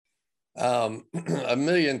A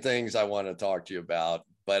million things I want to talk to you about,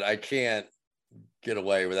 but I can't get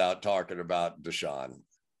away without talking about Deshaun.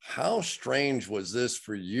 How strange was this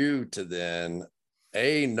for you to then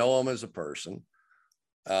A, know him as a person,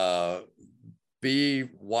 uh, B,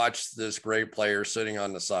 watch this great player sitting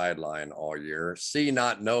on the sideline all year, C,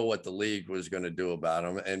 not know what the league was going to do about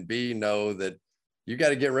him, and B, know that you got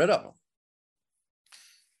to get rid of him?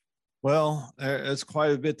 Well, it's quite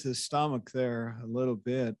a bit to the stomach there, a little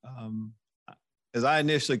bit. As I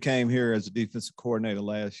initially came here as a defensive coordinator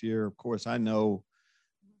last year, of course, I know,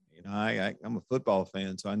 I'm a football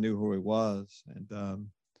fan, so I knew who he was. And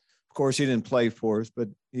of course, he didn't play for us, but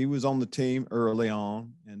he was on the team early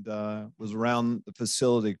on and was around the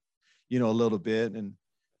facility, a little bit. And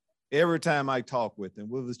every time I talked with him,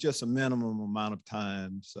 it was just a minimum amount of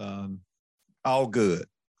times, all good.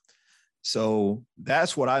 So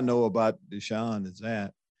that's what I know about Deshaun is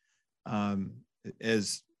that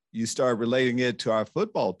as you start relating it to our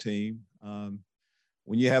football team,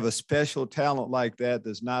 when you have a special talent like that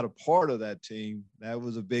that's not a part of that team, that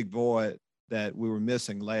was a big void that we were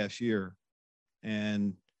missing last year.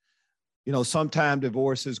 And, sometimes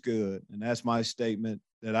divorce is good. And that's my statement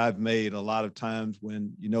that I've made a lot of times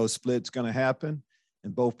when, a split's going to happen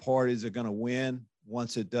and both parties are going to win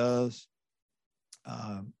once it does.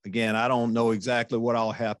 Again, I don't know exactly what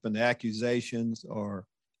all happened. The accusations are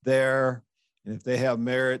there, and if they have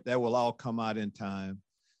merit, that will all come out in time.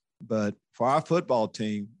 But for our football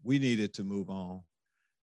team, we needed to move on.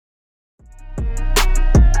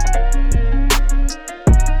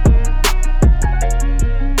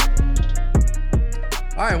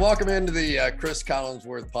 All right, welcome into the Chris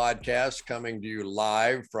Collinsworth podcast, coming to you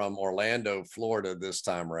live from Orlando, Florida this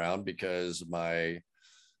time around because my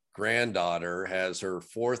granddaughter has her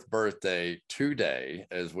 4th birthday today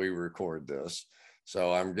as we record this.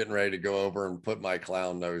 So I'm getting ready to go over and put my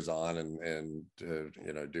clown nose on and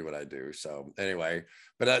do what I do. So anyway,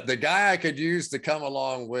 but the guy I could use to come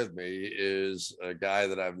along with me is a guy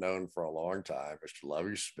that I've known for a long time, Mr.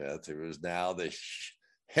 Lovie Smith, who is now the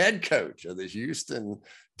head coach of the Houston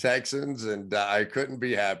Texans. And I couldn't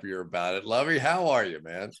be happier about it. Lovie, how are you,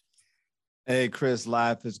 man? Hey, Chris,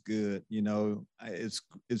 life is good.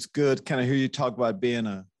 It's good kind of hear you talk about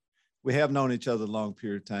we have known each other a long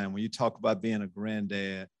period of time. When you talk about being a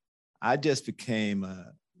granddad, I just became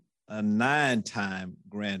a 9-time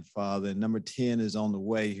grandfather, and number 10 is on the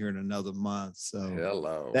way here in another month. So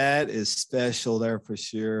hello, that is special there for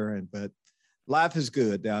sure. But life is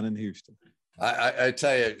good down in Houston. I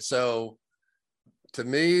tell you, so to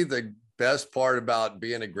me, the best part about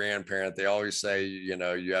being a grandparent, they always say, you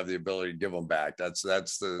have the ability to give them back. That's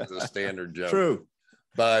the standard joke. True.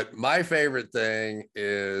 But my favorite thing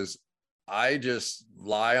is I just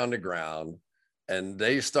lie on the ground and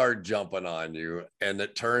they start jumping on you, and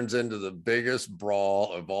it turns into the biggest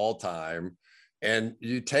brawl of all time. And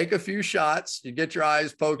you take a few shots, you get your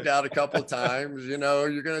eyes poked out a couple of times, you're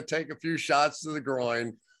going to take a few shots to the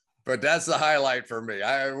groin. But that's the highlight for me.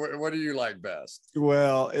 What do you like best?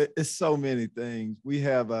 Well, it's so many things. We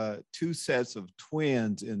have 2 sets of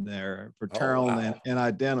twins in there, fraternal and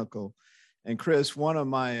identical. And Chris, one of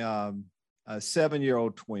my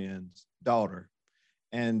 7-year-old twins, daughter,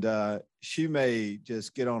 and she may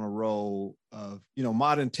just get on a roll of,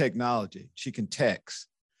 modern technology. She can text.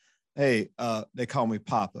 Hey, they call me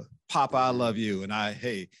Papa. Papa, I love you. And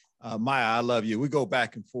Maya, I love you. We go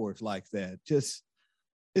back and forth like that.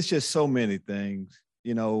 It's just so many things.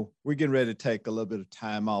 We're getting ready to take a little bit of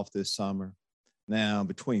time off this summer. Now,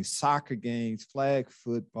 between soccer games, flag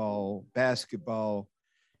football, basketball,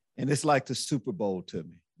 and it's like the Super Bowl to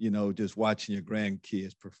me, just watching your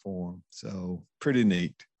grandkids perform. So pretty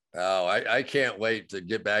neat. Oh, I can't wait to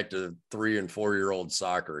get back to 3- and 4-year-old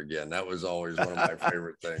soccer again. That was always one of my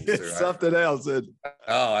favorite things. It's too. Something else.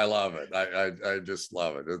 I love it. I just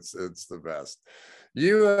love it. It's the best.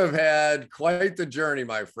 You have had quite the journey,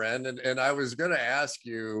 my friend. And I was going to ask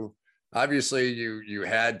you, obviously you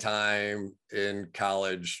had time in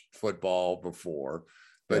college football before,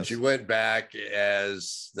 but yes, you went back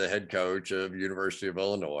as the head coach of University of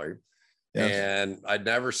Illinois. Yes. And I'd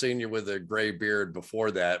never seen you with a gray beard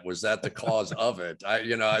before that. Was that the cause of it?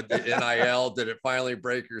 The NIL, did it finally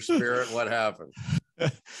break your spirit? What happened?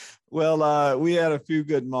 Well, we had a few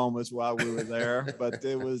good moments while we were there, but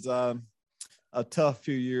it was a tough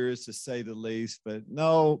few years to say the least. But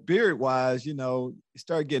no, beard wise, you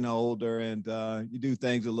start getting older and you do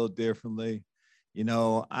things a little differently.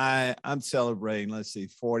 I'm celebrating,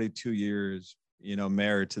 42 years,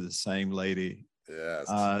 married to the same lady. Yes.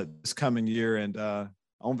 This coming year, and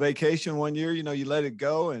on vacation one year, you let it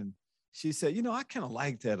go, and she said, I kind of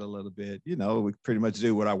like that a little bit. We pretty much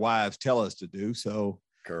do what our wives tell us to do. So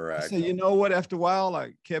Correct. I said, you know what? After a while,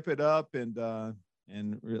 I kept it up and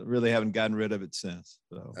really haven't gotten rid of it since.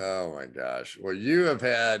 So. Oh my gosh. Well, you have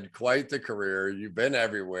had quite the career. You've been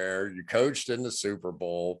everywhere. You coached in the Super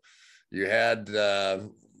Bowl. You had the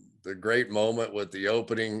great moment with the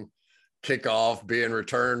opening kickoff being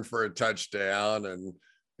returned for a touchdown. And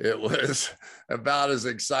it was about as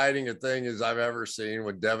exciting a thing as I've ever seen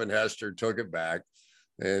when Devin Hester took it back.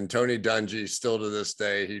 And Tony Dungy, still to this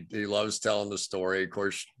day, he loves telling the story. Of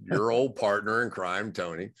course, your old partner in crime,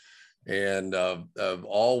 Tony. And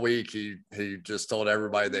all week, he just told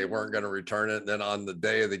everybody they weren't going to return it. And then on the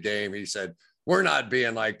day of the game, he said, we're not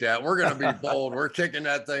being like that. We're going to be bold. We're kicking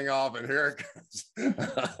that thing off. And here it comes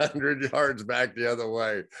 100 yards back the other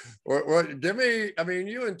way.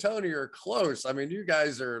 You and Tony are close. I mean, you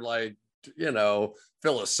guys are like,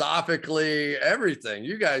 philosophically, everything.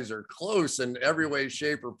 You guys are close in every way,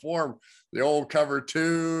 shape, or form. The old cover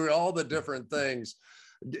two, all the different things.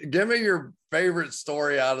 Give me your favorite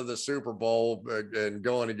story out of the Super Bowl and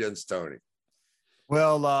going against Tony.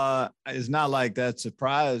 Well, it's not like that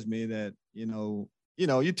surprised me that, you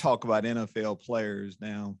talk about NFL players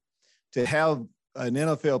now. To have an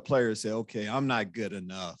NFL player say, okay, I'm not good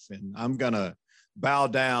enough and I'm going to bow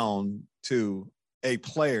down to a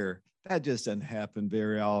player, that just doesn't happen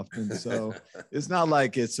very often. So it's not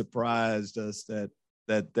like it surprised us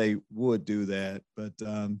that they would do that. But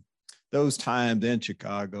those times in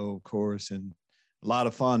Chicago, of course, and a lot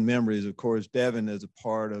of fond memories. Of course, Devin is a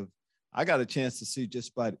part of. I got a chance to see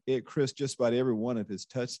just about every one of his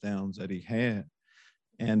touchdowns that he had,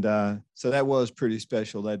 and so that was pretty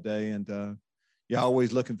special that day. And you're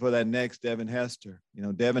always looking for that next Devin Hester.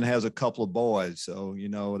 Devin has a couple of boys, so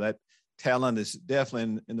that talent is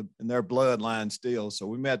definitely in their bloodline still. So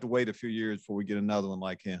we may have to wait a few years before we get another one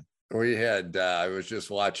like him. We had, I was just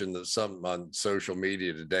watching something on social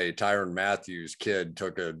media today. Tyrann Mathieu's kid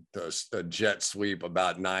took a jet sweep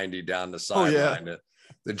about 90 down the sideline. Oh, yeah.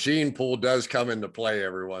 The gene pool does come into play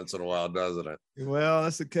every once in a while, doesn't it? Well,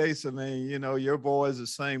 that's the case. I mean, your boy is the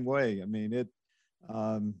same way. I mean,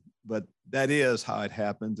 but that is how it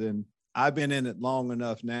happens. And I've been in it long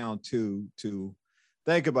enough now to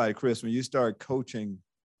think about it, Chris, when you start coaching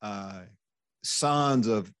sons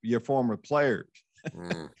of your former players.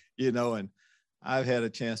 And I've had a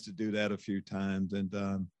chance to do that a few times. And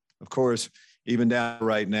of course, even down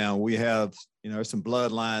right now, we have, some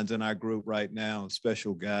bloodlines in our group right now,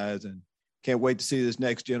 special guys, and can't wait to see this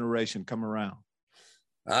next generation come around.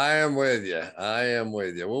 I am with you.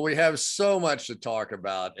 Well, we have so much to talk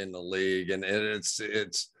about in the league, and it's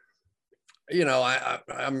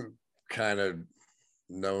I'm kind of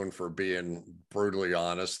known for being brutally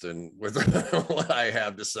honest and with what I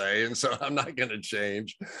have to say. And so I'm not going to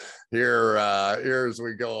change here as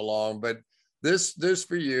we go along, but this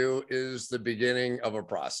for you is the beginning of a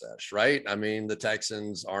process, right? I mean, the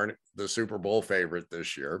Texans aren't the Super Bowl favorite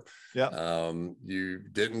this year. Yeah. You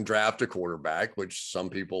didn't draft a quarterback, which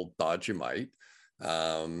some people thought you might.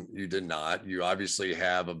 You did not. You obviously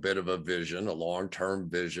have a bit of a vision, a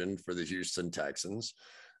long-term vision for the Houston Texans.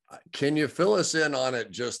 Can you fill us in on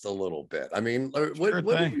it just a little bit? I mean, what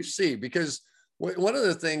do you see? Because one of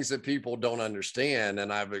the things that people don't understand,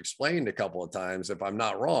 and I've explained a couple of times, if I'm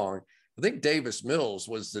not wrong, I think Davis Mills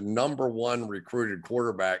was the #1 recruited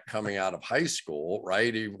quarterback coming out of high school,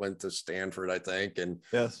 right? He went to Stanford, I think, and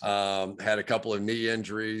yes. Had a couple of knee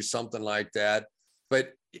injuries, something like that.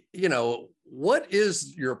 But, what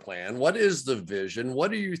is your plan? What is the vision?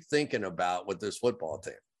 What are you thinking about with this football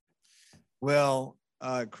team? Well,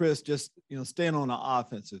 Chris, just, staying on the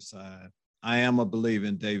offensive side, I am a believer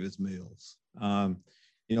in Davis Mills.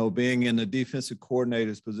 Being in the defensive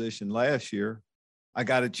coordinator's position last year, I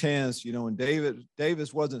got a chance, when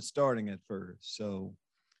Davis wasn't starting at first. So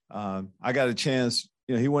I got a chance,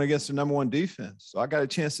 he went against the #1 defense. So I got a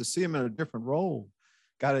chance to see him in a different role.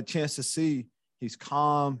 Got a chance to see he's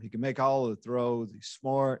calm. He can make all of the throws. He's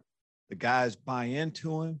smart. The guys buy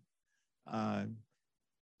into him.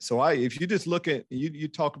 So if you just look at, you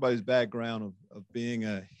talk about his background of being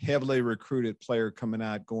a heavily recruited player coming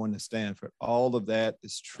out, going to Stanford, all of that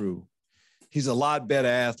is true. He's a lot better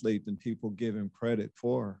athlete than people give him credit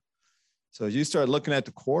for. So you start looking at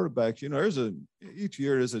the quarterbacks, each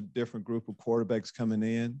year there's a different group of quarterbacks coming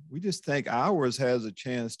in. We just think ours has a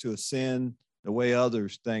chance to ascend the way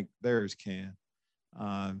others think theirs can.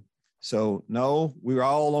 So no, we were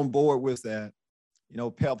all on board with that.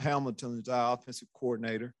 Pep Hamilton is our offensive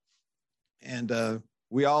coordinator. And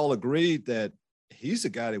we all agreed that he's the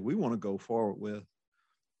guy that we want to go forward with.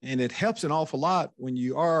 And it helps an awful lot when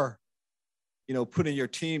you are putting your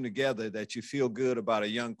team together, that you feel good about a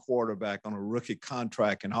young quarterback on a rookie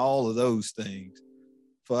contract and all of those things,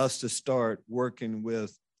 for us to start working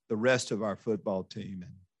with the rest of our football team.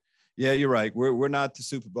 And yeah, you're right. We're not the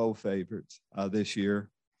Super Bowl favorites this year,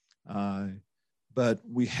 but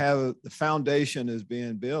we have the foundation is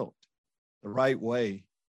being built the right way,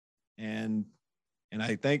 and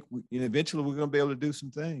I think eventually we're going to be able to do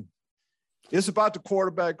some things. It's about the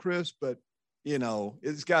quarterback, Chris, but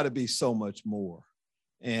it's got to be so much more.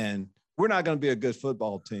 And we're not going to be a good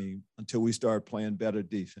football team until we start playing better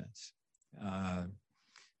defense.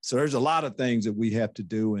 So there's a lot of things that we have to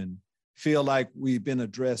do, and feel like we've been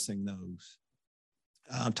addressing those.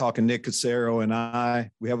 I'm talking Nick Cassero and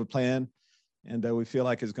we have a plan, and we feel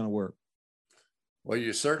like it's going to work. Well,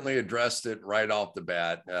 you certainly addressed it right off the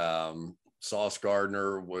bat. Sauce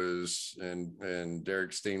Gardner and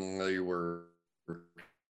Derek Stingley were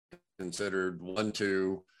considered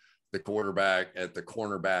 1-2, the quarterback at the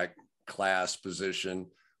cornerback class position.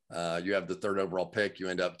 You have the 3rd overall pick. You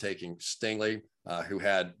end up taking Stingley, who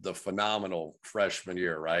had the phenomenal freshman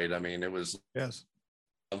year, right? I mean, it was. Yes.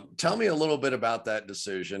 Tell me a little bit about that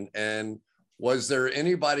decision. And was there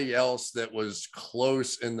anybody else that was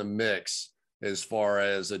close in the mix as far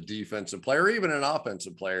as a defensive player, or even an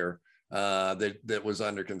offensive player that was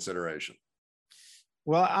under consideration?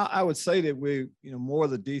 Well, I would say that more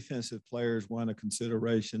of the defensive players were under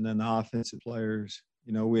consideration than the offensive players.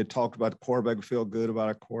 We had talked about the quarterback. We feel good about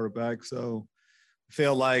our quarterback. So I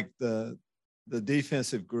feel like the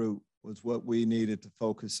defensive group was what we needed to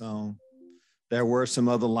focus on. There were some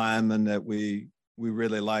other linemen that we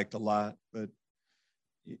really liked a lot, but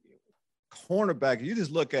cornerback, you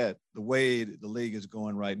just look at the way the league is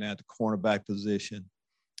going right now at the cornerback position.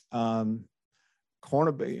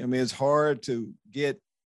 Cornerback, it's hard to get,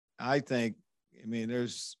 I think,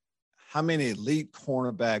 there's how many elite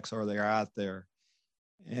cornerbacks are there out there?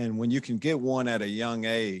 And when you can get one at a young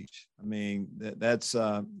age, that's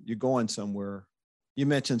you're going somewhere. You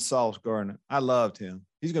mentioned Sauce Gardner. I loved him.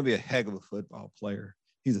 He's going to be a heck of a football player.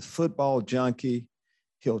 He's a football junkie.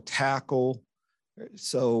 He'll tackle.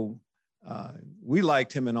 So we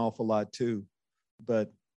liked him an awful lot too.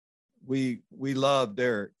 But we love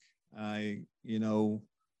Derek. We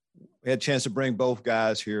had a chance to bring both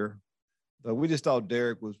guys here, but we just thought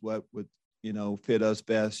Derek was what would, fit us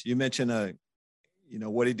best. You mentioned,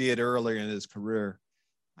 what he did earlier in his career.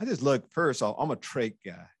 I just look, first off, I'm a trait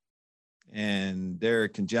guy, and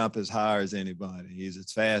Derek can jump as high as anybody. He's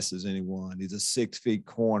as fast as anyone. He's a 6 feet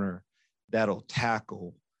corner that'll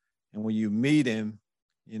tackle. And when you meet him,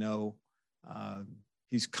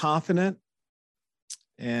 he's confident.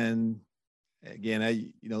 And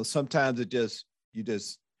again, sometimes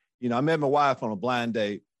I met my wife on a blind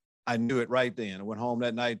date. I knew it right then. I went home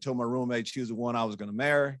that night and told my roommate she was the one I was going to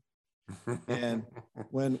marry. And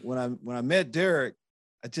when I met Derek,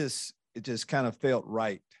 it just kind of felt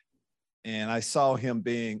right. And I saw him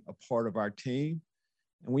being a part of our team.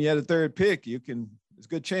 And when you had a 3rd pick, there's a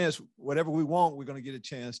good chance whatever we want, we're going to get a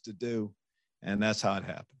chance to do. And that's how it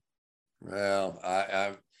happened. Well,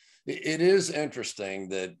 it is interesting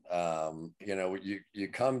that, you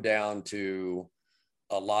come down to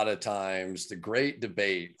a lot of times the great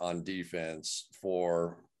debate on defense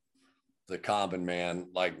for the common man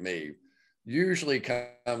like me usually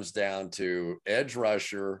comes down to edge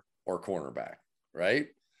rusher or cornerback, right?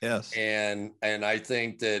 Yes. And I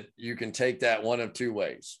think that you can take that one of two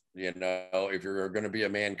ways. If you're going to be a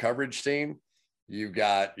man coverage team, you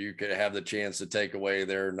could have the chance to take away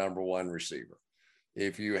their number 1 receiver.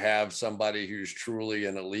 If you have somebody who's truly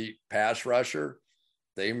an elite pass rusher,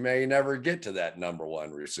 they may never get to that number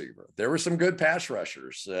 1 receiver. There were some good pass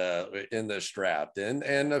rushers in this draft,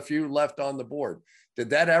 and a few left on the board. Did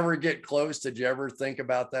that ever get close? Did you ever think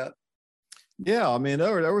about that? Yeah,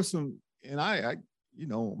 there were some, and I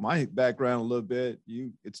my background a little bit.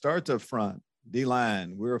 It starts up front,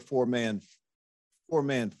 D-line. We're a four-man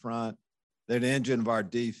front. They're the engine of our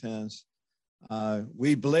defense.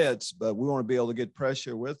 We blitz, but we want to be able to get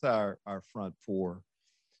pressure with our front 4.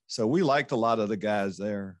 So we liked a lot of the guys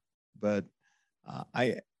there. But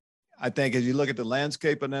I think as you look at the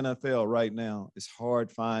landscape in NFL right now, it's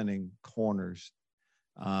hard finding corners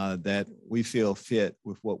that we feel fit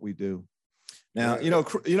with what we do. Now,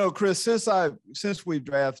 Chris, since we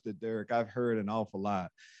drafted Derek, I've heard an awful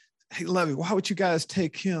lot. Hey, Lovie, why would you guys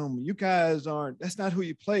take him? You guys that's not who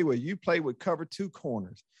you play with. You play with cover 2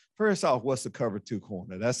 corners. First off, what's the cover 2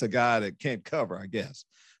 corner? That's a guy that can't cover, I guess.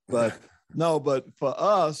 But no, but for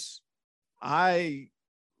us,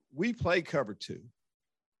 we play cover 2.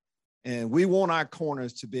 And we want our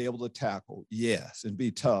corners to be able to tackle, yes, and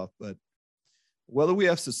be tough. But whether we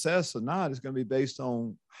have success or not is going to be based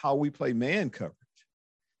on how we play man coverage.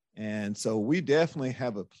 And so we definitely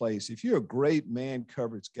have a place. If you're a great man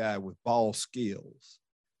coverage guy with ball skills,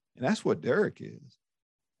 and that's what Derek is.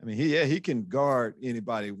 I mean, he can guard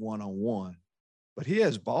anybody one-on-one, but he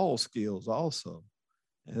has ball skills also.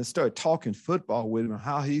 And let's start talking football with him and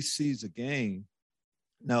how he sees the game.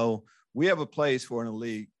 No, we have a place for an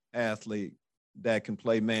elite athlete that can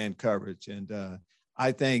play man coverage. And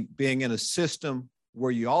I think being in a system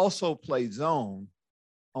where you also play zone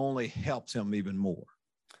only helps him even more.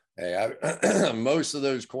 Hey, most of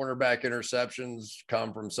those cornerback interceptions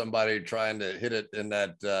come from somebody trying to hit it in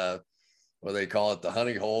that, what they call it, the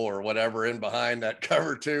honey hole or whatever in behind that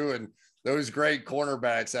cover two. And those great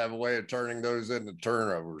cornerbacks have a way of turning those into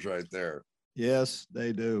turnovers right there. Yes,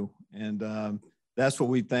 they do. And that's what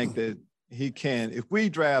we think that he can. If we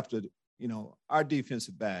drafted, our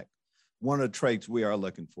defensive back, one of the traits we are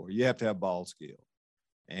looking for, you have to have ball skill.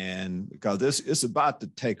 And because it's about the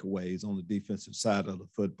takeaways on the defensive side of the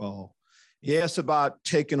football. Yeah, it's about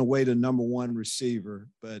taking away the number one receiver,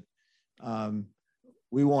 but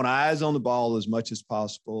we want eyes on the ball as much as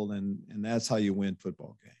possible, and that's how you win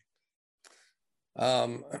football games.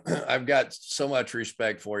 I've got so much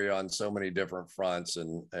respect for you on so many different fronts,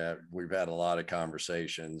 and we've had a lot of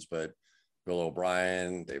conversations, but Bill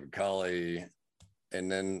O'Brien, David Culley, and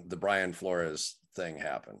then the Brian Flores thing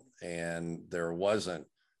happened, and there wasn't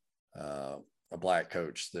a black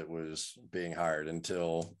coach that was being hired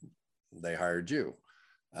until they hired you.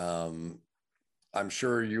 I'm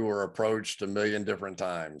sure you were approached a million different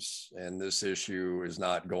times, and this issue is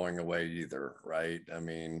not going away either, right? I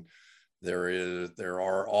mean, there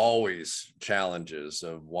are always challenges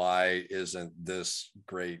of why isn't this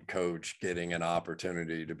great coach getting an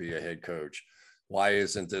opportunity to be a head coach? Why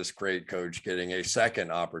isn't this great coach getting a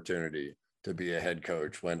second opportunity to be a head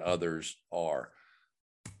coach when others are?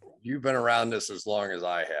 You've been around this as long as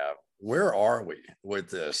I have. Where are we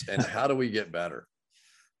with this, and how do we get better?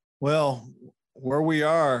 Well, where we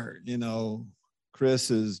are,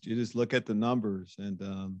 Chris, is you just look at the numbers.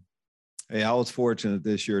 And hey, I was fortunate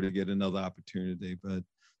this year to get another opportunity, but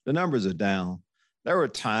the numbers are down. There were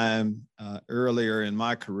times earlier in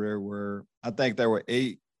my career where I think there were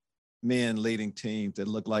 8 men leading teams that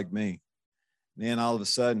looked like me. And then all of a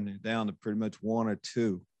sudden, they're down to pretty much 1 or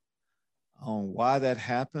 2. On why that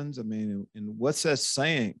happens, I mean, and what's that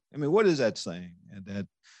saying? I mean, what is that saying? And that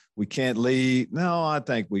we can't lead? No, I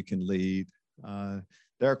think we can lead.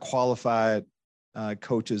 There are qualified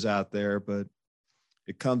coaches out there, but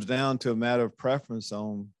it comes down to a matter of preference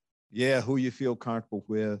on, who you feel comfortable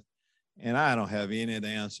with. And I don't have any of the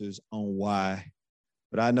answers on why,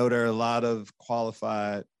 but I know there are a lot of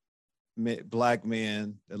qualified black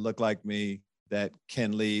men that look like me that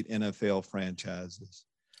can lead NFL franchises.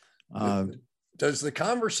 Does the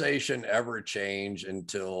conversation ever change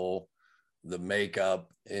until the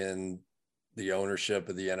makeup in the ownership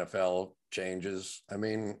of the NFL changes? I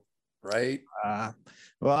mean, right?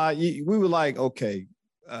 We were like, okay,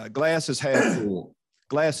 glasses half full.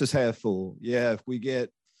 Glasses half full. Yeah, if we get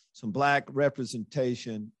some black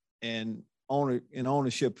representation and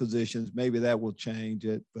ownership positions, maybe that will change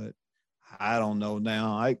it. But I don't know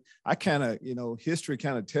now. I kind of, history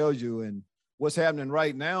kind of tells you, and what's happening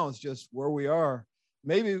right now is just where we are.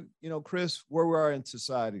 Maybe, Chris, where we are in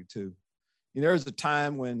society too. There's a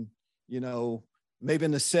time when, maybe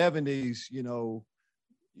in the 70s,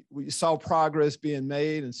 we saw progress being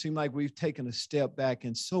made and seemed like we've taken a step back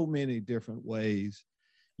in so many different ways.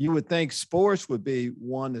 You would think sports would be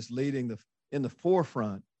one that's leading in the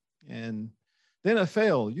forefront. And the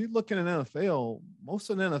NFL, you look at an NFL,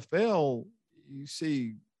 most of the NFL, you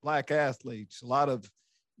see black athletes, a lot of,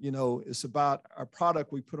 it's about our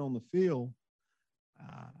product we put on the field.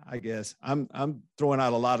 I guess I'm throwing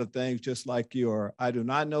out a lot of things just like you are. I do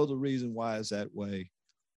not know the reason why it's that way.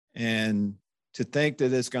 And to think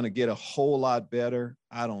that it's going to get a whole lot better,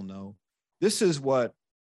 I don't know. This is and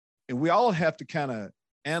we all have to kind of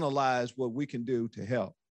analyze what we can do to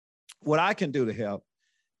help. What I can do to help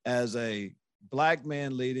as a black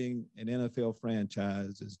man leading an NFL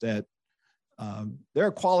franchise is that there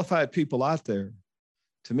are qualified people out there.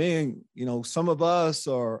 To me, some of us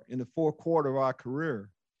are in the fourth quarter of our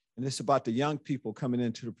career, and it's about the young people coming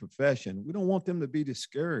into the profession. We don't want them to be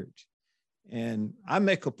discouraged. And I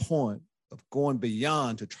make a point of going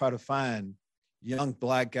beyond to try to find young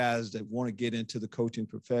black guys that want to get into the coaching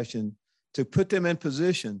profession, to put them in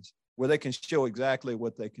positions where they can show exactly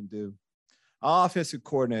what they can do. Our offensive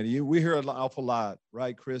coordinator, we hear an awful lot,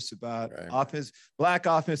 right, Chris, about black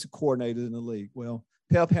offensive coordinators in the league. Well,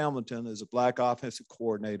 Pep Hamilton is a black offensive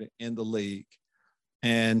coordinator in the league.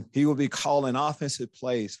 and he will be calling offensive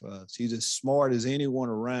plays for us. He's as smart as anyone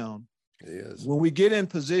around. He is. When we get in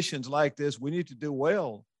positions like this, we need to do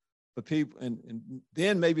well for people. And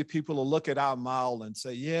then maybe people will look at our model and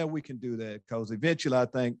say, yeah, we can do that. Because eventually I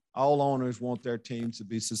think all owners want their teams to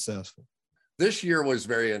be successful. This year was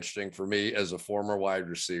very interesting for me as a former wide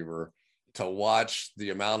receiver to watch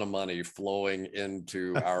the amount of money flowing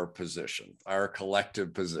into our position, our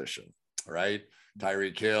collective position, right?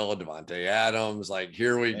 Tyreek Hill, Devontae Adams, like,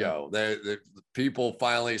 here we go. The people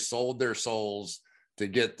finally sold their souls to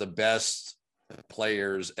get the best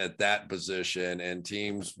players at that position, and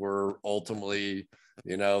teams were ultimately,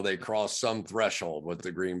 they crossed some threshold with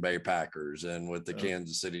the Green Bay Packers and with the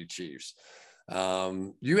Kansas City Chiefs.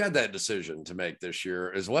 You had that decision to make this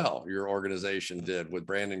year as well. Your organization did with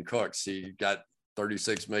Brandon Cooks. He got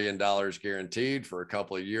 $36 million guaranteed for a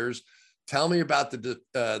couple of years. Tell me about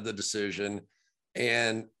the decision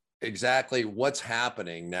and exactly what's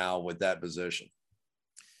happening now with that position.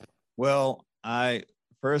 Well,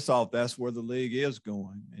 first off, that's where the league is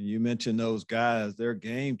going. And you mentioned those guys, they're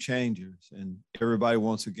game changers, and everybody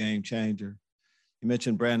wants a game changer. You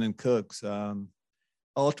mentioned Brandon Cooks,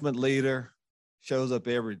 ultimate leader, shows up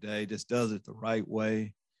every day, just does it the right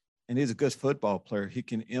way. And he's a good football player. He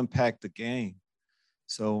can impact the game.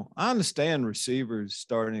 So I understand receivers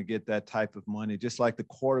starting to get that type of money, just like the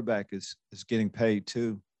quarterback is getting paid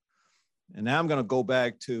too. And now I'm going to go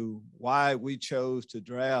back to why we chose to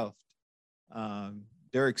draft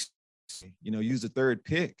Derek, use the third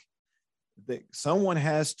pick. Someone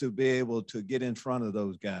has to be able to get in front of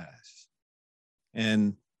those guys.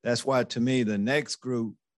 And that's why, to me, the next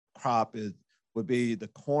crop would be the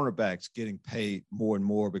cornerbacks getting paid more and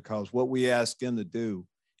more, because what we ask them to do,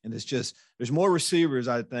 and there's more receivers,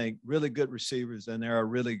 I think, really good receivers, than there are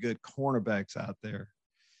really good cornerbacks out there.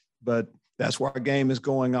 But that's where our game is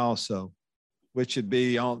going also, which should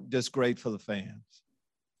be just great for the fans.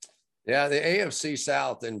 Yeah, the AFC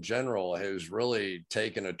South in general has really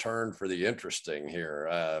taken a turn for the interesting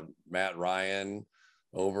here. Matt Ryan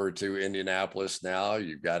over to Indianapolis now.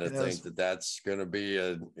 You've got to think that that's going to be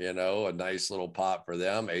a nice little pop for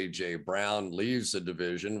them. AJ Brown leaves the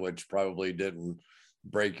division, which probably didn't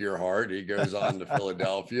break your heart. He goes on to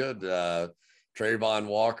Philadelphia. Trayvon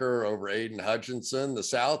Walker over Aiden Hutchinson. The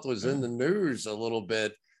South was in the news a little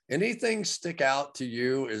bit. Anything stick out to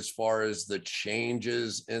you as far as the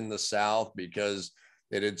changes in the South? Because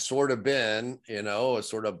it had sort of been, a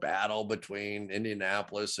sort of battle between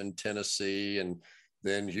Indianapolis and Tennessee, and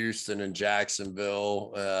then Houston and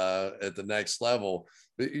Jacksonville at the next level.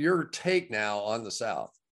 But your take now on the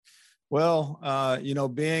South? Well,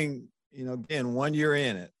 being, again, 1 year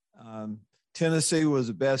in it, Tennessee was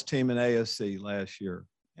the best team in AFC last year,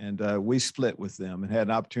 and we split with them and had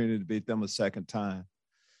an opportunity to beat them a second time.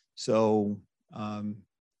 So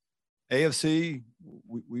AFC,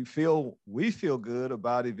 we feel good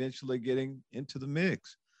about eventually getting into the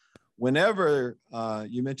mix. Whenever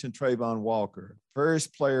you mentioned Trayvon Walker,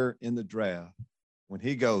 first player in the draft, when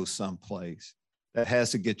he goes someplace, that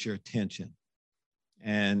has to get your attention.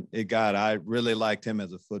 And I really liked him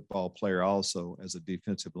as a football player, also as a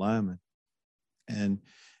defensive lineman. And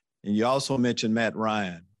you also mentioned Matt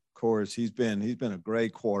Ryan. Of course, he's been a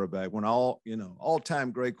great quarterback. When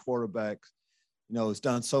all-time great quarterbacks, has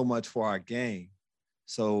done so much for our game.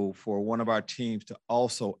 So for one of our teams to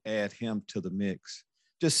also add him to the mix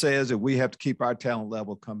just says that we have to keep our talent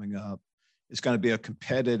level coming up. It's going to be a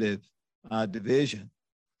competitive division.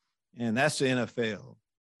 And that's the NFL,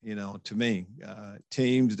 to me.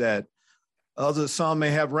 Teams that some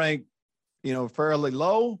may have ranked, fairly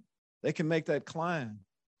low, they can make that climb.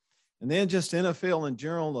 And then just NFL in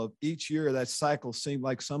general, of each year, that cycle seemed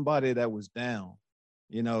like somebody that was down,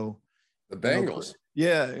 The Bengals.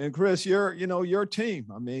 And Chris, your team.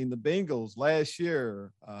 I mean, the Bengals last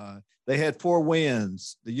year, they had 4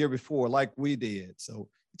 wins the year before, like we did. So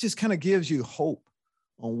it just kind of gives you hope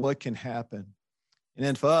on what can happen. And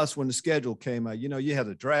then for us, when the schedule came out, you had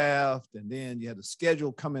a draft, and then you had the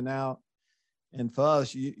schedule coming out. And for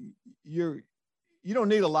us, you don't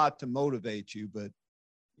need a lot to motivate you, but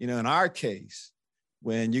in our case,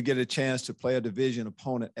 when you get a chance to play a division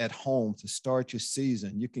opponent at home to start your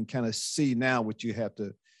season, you can kind of see now what you have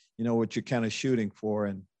to, what you're kind of shooting for.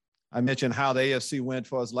 And I mentioned how the AFC went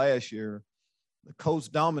for us last year. The Colts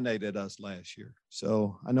dominated us last year.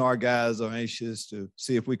 So I know our guys are anxious to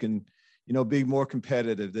see if we can, be more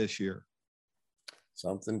competitive this year.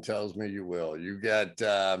 Something tells me you will. You got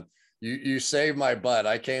you saved my butt.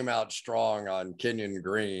 I came out strong on Kenyon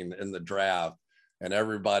Green in the draft, and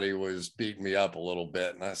everybody was beating me up a little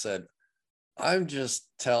bit. And I said, I'm just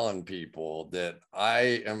telling people that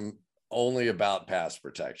I am only about pass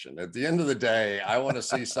protection. At the end of the day, I want to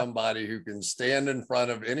see somebody who can stand in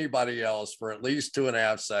front of anybody else for at least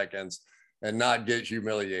 2.5 seconds and not get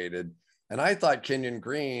humiliated. And I thought Kenyon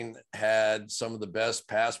Green had some of the best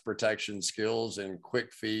pass protection skills and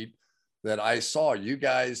quick feet that I saw. You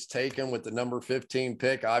guys take him with the number 15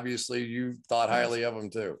 pick. Obviously, you thought highly of him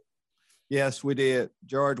too. Yes, we did.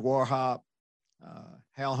 George Warhop,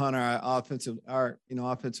 Hal Hunter, our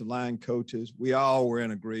offensive line coaches, we all were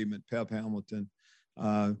in agreement. Pep Hamilton,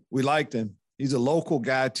 we liked him. He's a local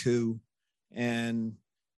guy too, and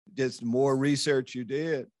just more research you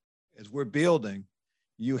did as we're building,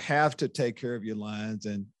 you have to take care of your lines.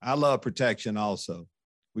 And I love protection also.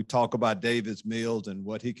 We talk about Davis Mills and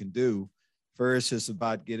what he can do. First, it's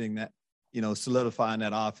about getting that, solidifying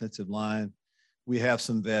that offensive line. We have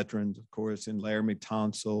some veterans, of course, in Laramie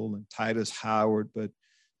Tonsel and Titus Howard, but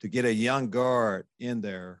to get a young guard in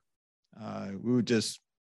there, we were just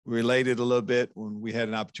related a little bit when we had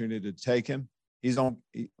an opportunity to take him. He's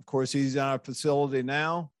in our facility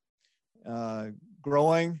now,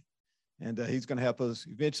 growing, and he's going to help us,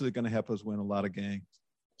 eventually going to help us win a lot of games.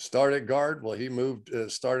 Start at guard? Well, he moved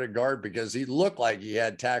start at guard because he looked like he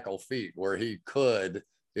had tackle feet where he could,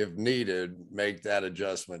 if needed, make that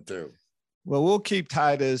adjustment too. Well, we'll keep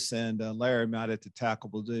Titus and Laramie out at the tackle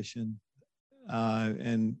position.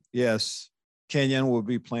 And yes, Kenyon will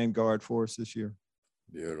be playing guard for us this year.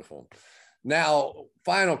 Beautiful. Now,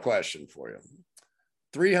 final question for you.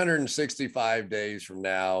 365 days from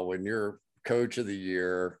now, when you're coach of the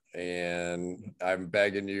year and I'm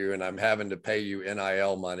begging you and I'm having to pay you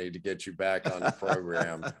NIL money to get you back on the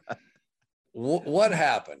program, what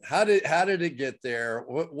happened? How did it get there?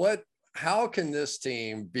 How can this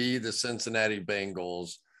team be the Cincinnati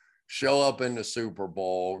Bengals, show up in the Super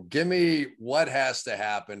Bowl? Give me what has to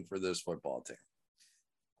happen for this football team.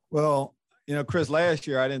 Well, Chris, last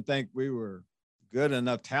year, I didn't think we were good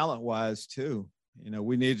enough talent-wise, too.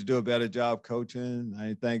 We need to do a better job coaching. I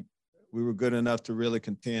didn't think we were good enough to really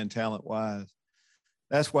contend talent-wise.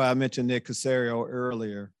 That's why I mentioned Nick Caserio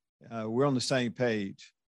earlier. We're on the same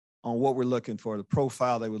page on what we're looking for, the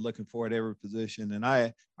profile they were looking for at every position. And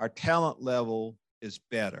our talent level is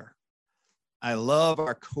better. I love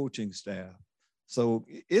our coaching staff. So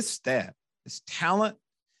it's that. It's talent,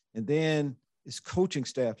 and then it's coaching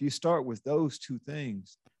staff. You start with those two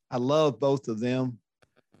things. I love both of them,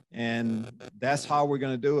 and that's how we're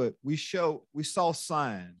going to do it. We saw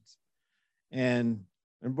signs,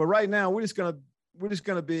 but right now we're just going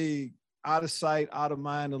to be out of sight, out of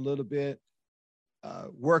mind a little bit,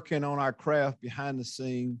 working on our craft behind the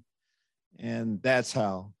scene, and that's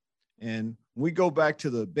how. And we go back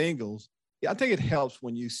to the Bengals. I think it helps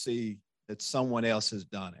when you see that someone else has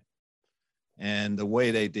done it and the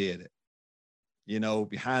way they did it.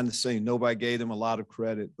 Behind the scene, nobody gave them a lot of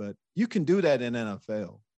credit, but you can do that in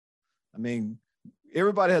NFL. I mean,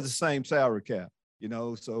 everybody has the same salary cap,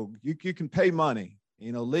 so you can pay money,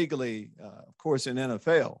 legally, of course, in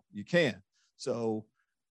NFL, you can. So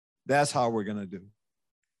that's how we're going to do.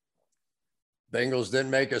 Bengals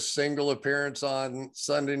didn't make a single appearance on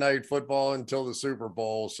Sunday Night Football until the Super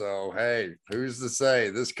Bowl. So, hey, who's to say?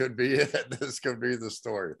 This could be it. This could be the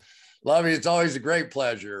story. Lovie, it's always a great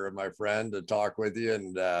pleasure, my friend, to talk with you,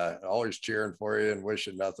 and always cheering for you and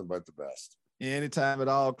wishing nothing but the best. Anytime at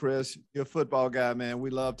all, Chris. You're a football guy, man. We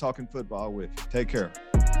love talking football with you. Take care.